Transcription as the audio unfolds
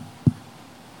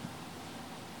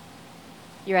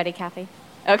You ready, Kathy?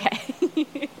 Okay.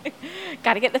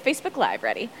 Got to get the Facebook Live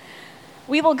ready.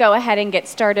 We will go ahead and get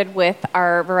started with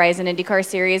our Verizon IndyCar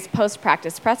Series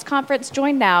post-practice press conference,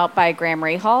 joined now by Graham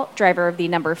Rahal, driver of the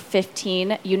number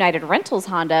 15 United Rentals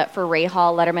Honda for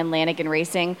Rahal Letterman Lanigan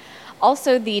Racing.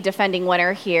 Also the defending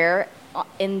winner here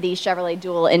in the Chevrolet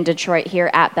Duel in Detroit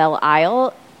here at Belle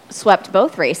Isle. Swept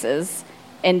both races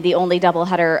in the only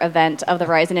doubleheader event of the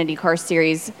Verizon IndyCar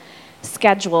Series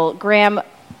schedule. Graham,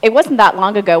 it wasn't that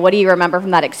long ago. What do you remember from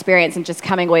that experience and just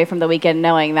coming away from the weekend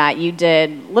knowing that you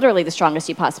did literally the strongest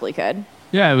you possibly could?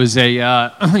 Yeah, it was it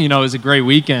was a great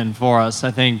weekend for us. I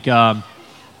think,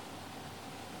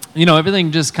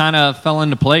 everything just kind of fell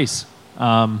into place.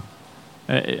 I'd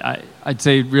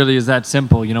say it really is that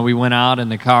simple. We went out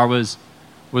and the car was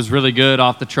really good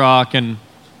off the truck, and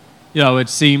it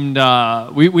seemed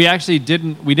we actually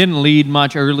didn't lead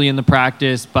much early in the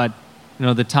practice, but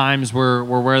the times were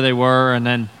where they were, and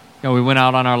then we went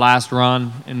out on our last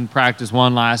run in practice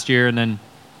one last year, and then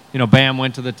bam,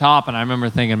 went to the top, and I remember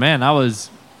thinking, man, that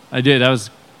was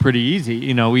pretty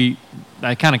easy.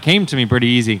 That kind of came to me pretty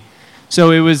easy. So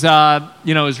it was it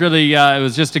was really it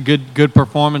was just a good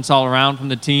performance all around from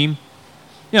the team.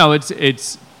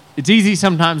 It's easy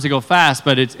sometimes to go fast,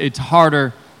 but it's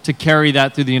harder to carry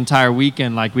that through the entire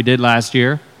weekend like we did last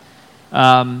year.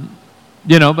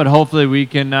 But hopefully we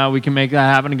can make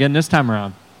that happen again this time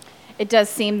around. It does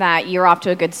seem that you're off to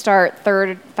a good start,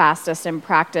 third fastest in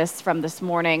practice from this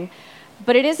morning,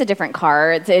 but it is a different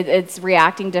car. It's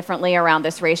reacting differently around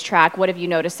this racetrack. What have you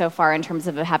noticed so far in terms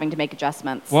of having to make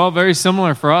adjustments? Well, very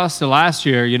similar for us to last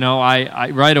year.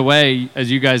 I right away, as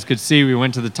you guys could see, we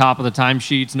went to the top of the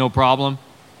timesheets, no problem.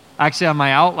 Actually, on my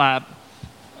outlap,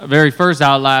 very first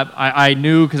outlap, I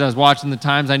knew, because I was watching the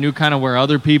times, I knew kind of where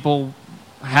other people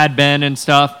had been and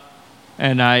stuff,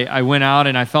 and I went out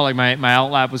and I felt like my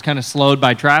outlap was kind of slowed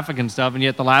by traffic and stuff, and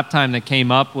yet the lap time that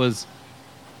came up was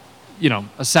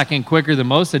a second quicker than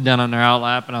most had done on their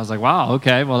outlap, and I was like, wow,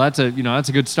 okay, well that's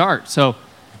a good start. So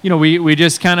we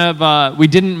just kind of we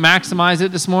didn't maximize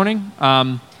it this morning.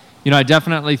 I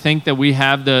definitely think that we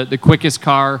have the quickest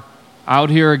car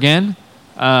out here again.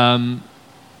 Our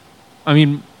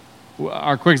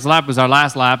quickest lap was our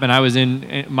last lap, and I was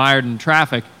mired in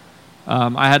traffic.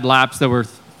 I had laps that were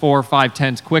 4 or 5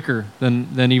 tenths quicker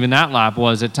than even that lap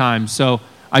was at times. So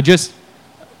we just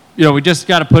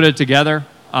got to put it together.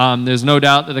 There's no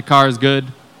doubt that the car is good,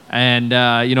 and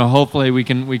hopefully we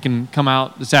can come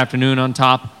out this afternoon on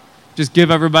top. Just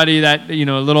give everybody that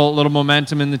little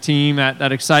momentum in the team,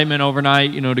 that excitement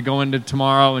overnight, to go into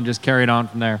tomorrow and just carry it on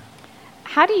from there.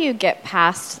 How do you get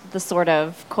past the sort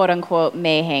of quote-unquote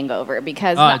May hangover?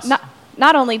 Because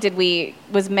not only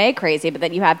was May crazy, but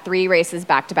then you had 3 races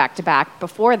back-to-back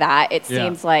before that. It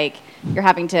seems like you're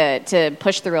having to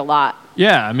push through a lot.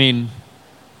 Yeah,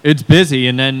 it's busy,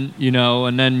 and then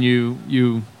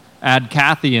you add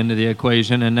Kathy into the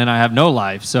equation, and then I have no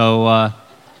life. So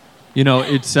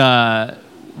it's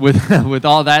with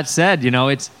all that said,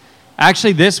 it's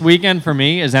actually this weekend for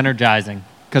me is energizing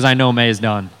because I know May is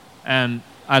done. And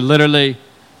I literally,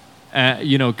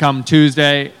 come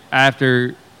Tuesday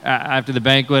after the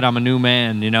banquet, I'm a new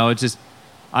man. It's just,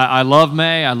 I love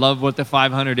May. I love what the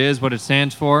 500 is, what it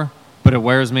stands for, but it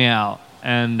wears me out.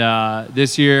 And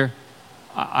this year,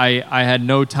 I had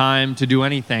no time to do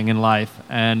anything in life,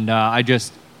 and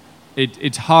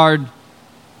it's hard.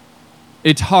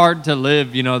 It's hard to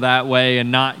live, that way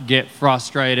and not get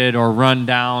frustrated or run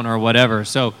down or whatever.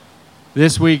 So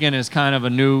this weekend is kind of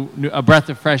a breath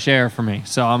of fresh air for me.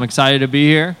 So I'm excited to be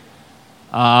here.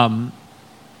 For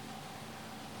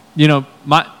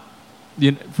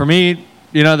me,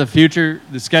 the future,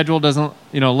 the schedule doesn't,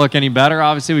 look any better.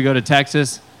 Obviously, we go to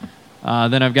Texas.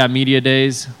 Then I've got media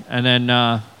days, and then,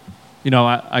 I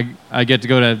get to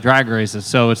go to drag races.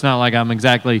 So it's not like I'm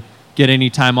exactly get any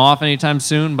time off anytime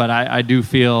soon, but I do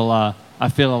feel, I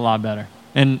feel a lot better.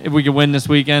 And if we could win this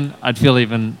weekend, I'd feel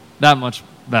even that much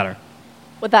better.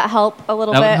 Would that help a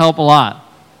little bit? That would help a lot.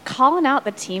 Calling out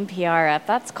the team PR rep,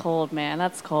 that's cold, man.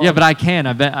 That's cold. Yeah, but I can.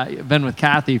 I've been with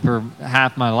Kathy for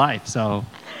half my life, so.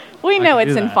 We know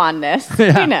it's in fondness.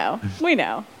 Yeah. We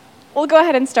know. We'll go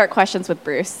ahead and start questions with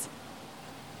Bruce.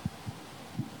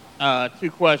 2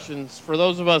 questions. For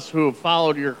those of us who have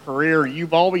followed your career,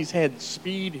 you've always had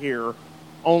speed here.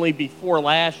 Only before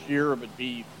last year, it would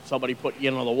be somebody put you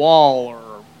into the wall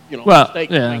or, mistake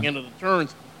coming into the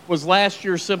turns. Was last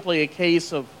year simply a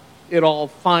case of it all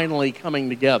finally coming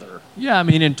together? Yeah,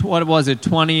 in what was it,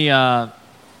 20... I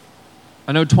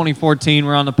know 2014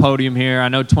 we're on the podium here. I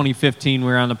know 2015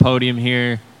 we're on the podium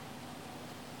here.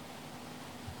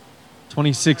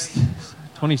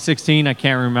 2016 I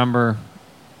can't remember.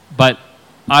 But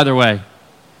either way.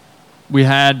 We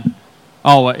had,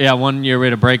 1 year we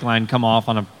had a brake line come off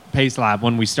on a pace lap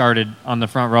when we started on the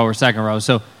front row or second row.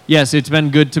 So, yes, it's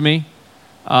been good to me.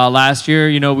 Last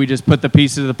year, we just put the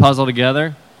pieces of the puzzle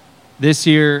together. This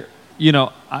year,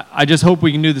 I just hope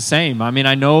we can do the same. I mean,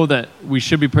 I know that we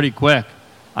should be pretty quick.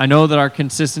 I know that our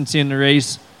consistency in the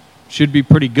race should be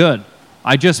pretty good.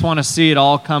 I just want to see it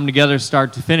all come together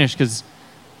start to finish because,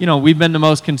 we've been the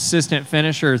most consistent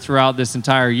finisher throughout this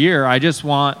entire year. I just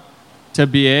want to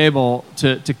be able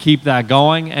to keep that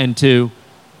going and to,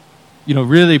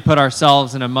 really put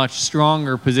ourselves in a much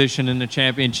stronger position in the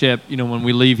championship, when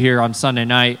we leave here on Sunday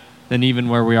night than even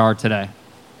where we are today.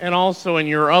 And also in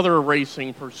your other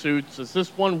racing pursuits, is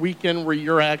this one weekend where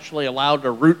you're actually allowed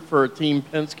to root for a Team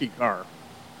Penske car?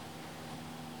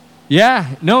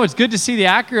 Yeah, no, it's good to see the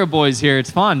Acura boys here.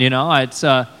 It's fun, I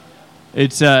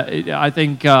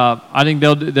think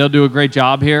they'll do a great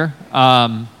job here.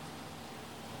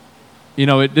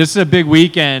 This is a big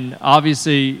weekend,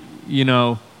 obviously,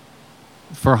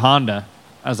 for Honda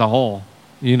as a whole.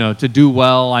 To do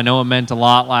well. I know it meant a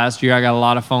lot last year. I got a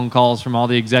lot of phone calls from all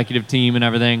the executive team and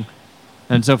everything.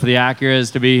 And so for the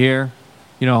Acuras to be here,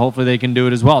 hopefully they can do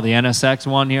it as well. The NSX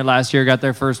won here last year, got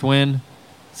their first win.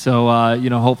 So,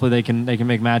 hopefully they can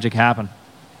make magic happen.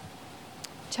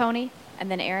 Tony,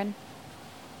 and then Aaron.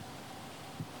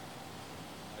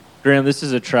 Graham, this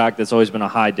is a track that's always been a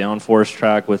high downforce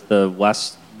track with the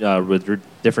less with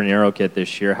different aero kit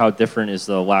this year. How different is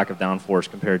the lack of downforce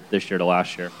compared this year to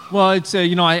last year? Well, it's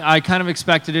I kind of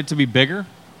expected it to be bigger.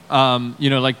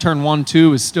 Like turn 1,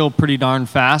 2 is still pretty darn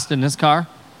fast in this car,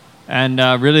 and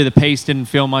really the pace didn't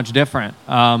feel much different.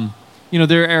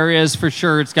 There are areas for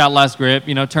sure it's got less grip.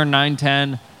 Turn 9,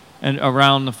 10, and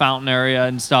around the fountain area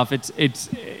and stuff,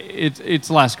 it's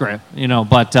less grip.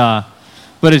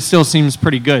 But it still seems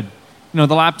pretty good. The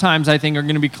lap times I think are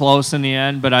going to be close in the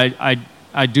end, but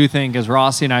I do think, as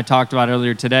Rossi and I talked about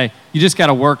earlier today, you just got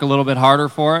to work a little bit harder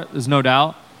for it. There's no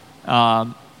doubt.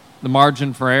 The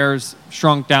margin for errors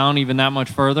shrunk down even that much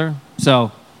further,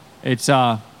 so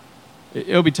it'll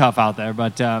be tough out there.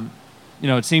 But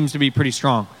it seems to be pretty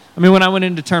strong. I mean, when I went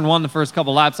into turn 1 the first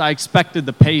couple laps, I expected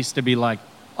the pace to be like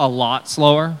a lot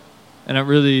slower, and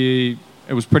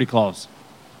it was pretty close.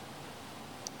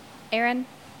 Aaron?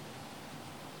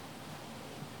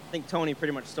 I think Tony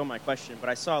pretty much stole my question, but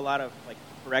I saw a lot of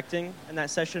correcting in that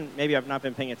session. Maybe I've not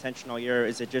been paying attention all year.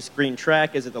 Is it just green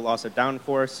track? Is it the loss of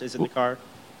downforce? Is it the car?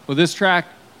 Well, this track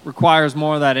requires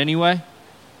more of that anyway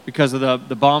because of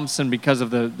the bumps and because of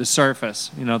the surface.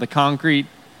 The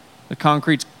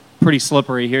concrete's pretty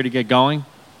slippery here to get going.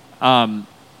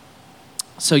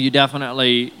 So you're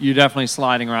definitely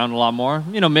sliding around a lot more.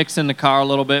 Mixing the car a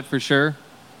little bit for sure.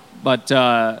 But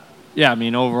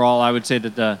overall I would say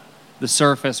that the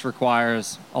surface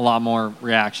requires a lot more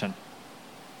reaction.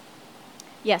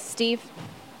 Yes, Steve?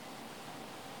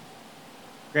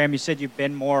 Graham, you said you've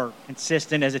been more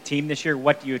consistent as a team this year.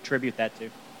 What do you attribute that to?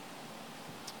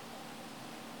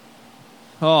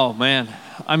 Oh, man.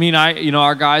 I mean,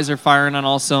 our guys are firing on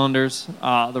all cylinders.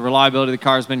 The reliability of the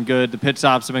car has been good. The pit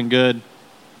stops have been good.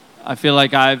 I feel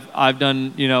like I've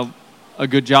done, a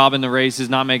good job in the races,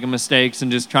 not making mistakes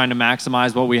and just trying to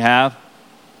maximize what we have.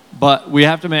 But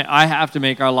I have to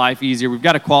make our life easier. We've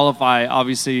got to qualify,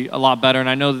 obviously, a lot better. And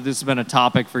I know that this has been a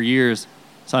topic for years,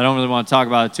 so I don't really want to talk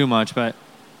about it too much. But,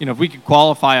 if we could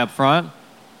qualify up front,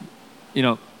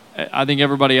 I think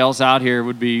everybody else out here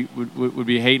would be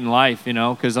hating life,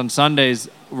 because on Sundays,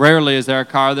 rarely is there a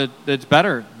car that's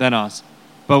better than us.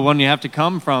 But when you have to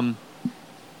come from,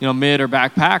 mid or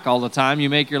back pack all the time, you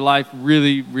make your life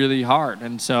really, really hard.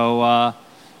 And so,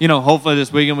 hopefully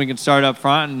this weekend we can start up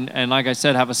front and like I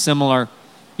said, have a similar,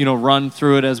 run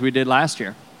through it as we did last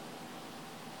year.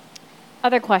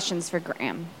 Other questions for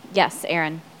Graham? Yes,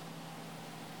 Aaron.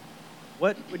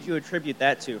 What would you attribute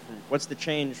that to? What's the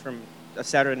change from a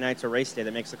Saturday night to race day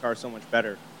that makes the car so much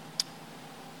better?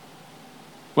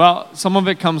 Well, some of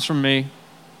it comes from me.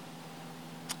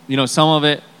 Some of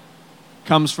it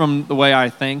comes from the way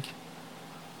I think,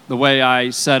 the way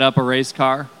I set up a race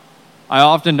car. I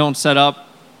often don't set up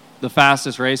the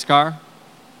fastest race car,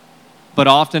 but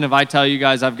often if I tell you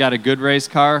guys I've got a good race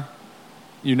car,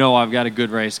 I've got a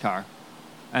good race car.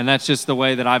 And that's just the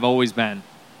way that I've always been.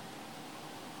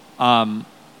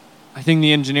 I think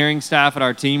the engineering staff at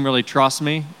our team really trusts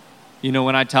me.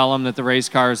 When I tell them that the race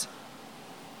car's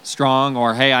strong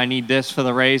or, hey, I need this for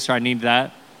the race or I need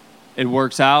that, it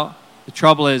works out. The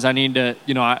trouble is I need to,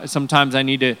 sometimes I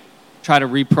need to try to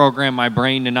reprogram my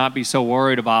brain to not be so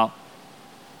worried about,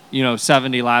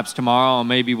 70 laps tomorrow and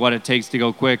maybe what it takes to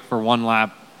go quick for one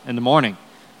lap in the morning.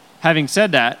 Having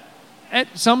said that,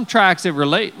 at some tracks that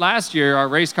relate, last year our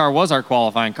race car was our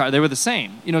qualifying car. They were the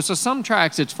same. So some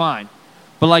tracks it's fine.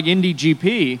 But like Indy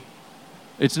GP,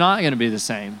 it's not going to be the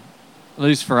same, at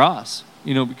least for us,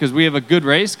 because we have a good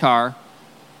race car,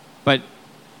 but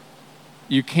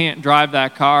you can't drive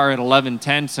that car at 11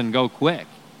 tenths and go quick.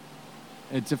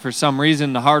 For some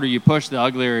reason, the harder you push, the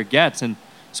uglier it gets. And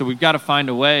so we've got to find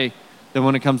a way that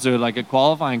when it comes to like a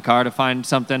qualifying car, to find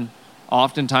something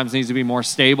oftentimes needs to be more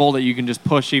stable, that you can just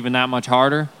push even that much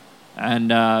harder and,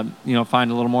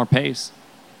 find a little more pace.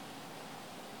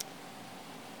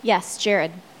 Yes,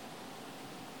 Jared.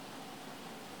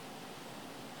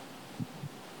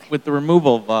 With the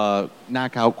removal of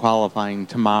knockout qualifying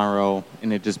tomorrow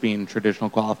and it just being traditional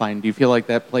qualifying, do you feel like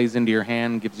that plays into your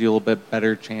hand, gives you a little bit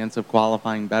better chance of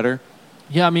qualifying better?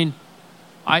 Yeah,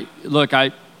 I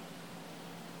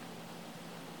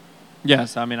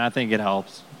think it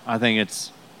helps. I think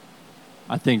it's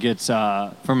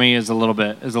for me is a little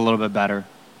bit better.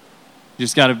 You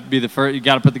just got to be the first. You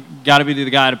got to be the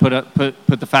guy to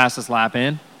put the fastest lap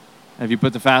in. If you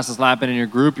put the fastest lap in your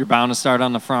group, you're bound to start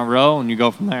on the front row, and you go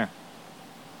from there.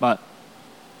 But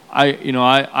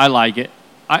I like it.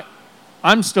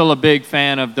 I'm still a big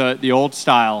fan of the old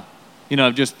style,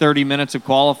 of just 30 minutes of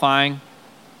qualifying.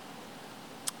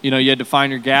 You had to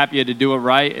find your gap. You had to do it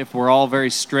right. If we're all very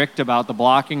strict about the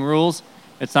blocking rules,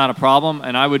 it's not a problem.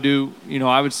 And I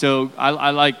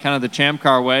like kind of the Champ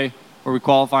Car way, where we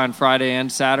qualify on Friday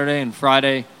and Saturday. And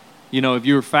Friday, if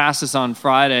you were fastest on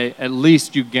Friday, at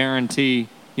least you guarantee,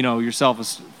 yourself a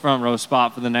front row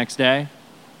spot for the next day.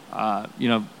 I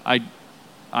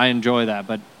enjoy that,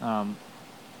 but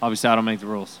obviously I don't make the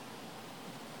rules.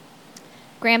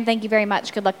 Graham, thank you very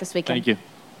much. Good luck this weekend. Thank you.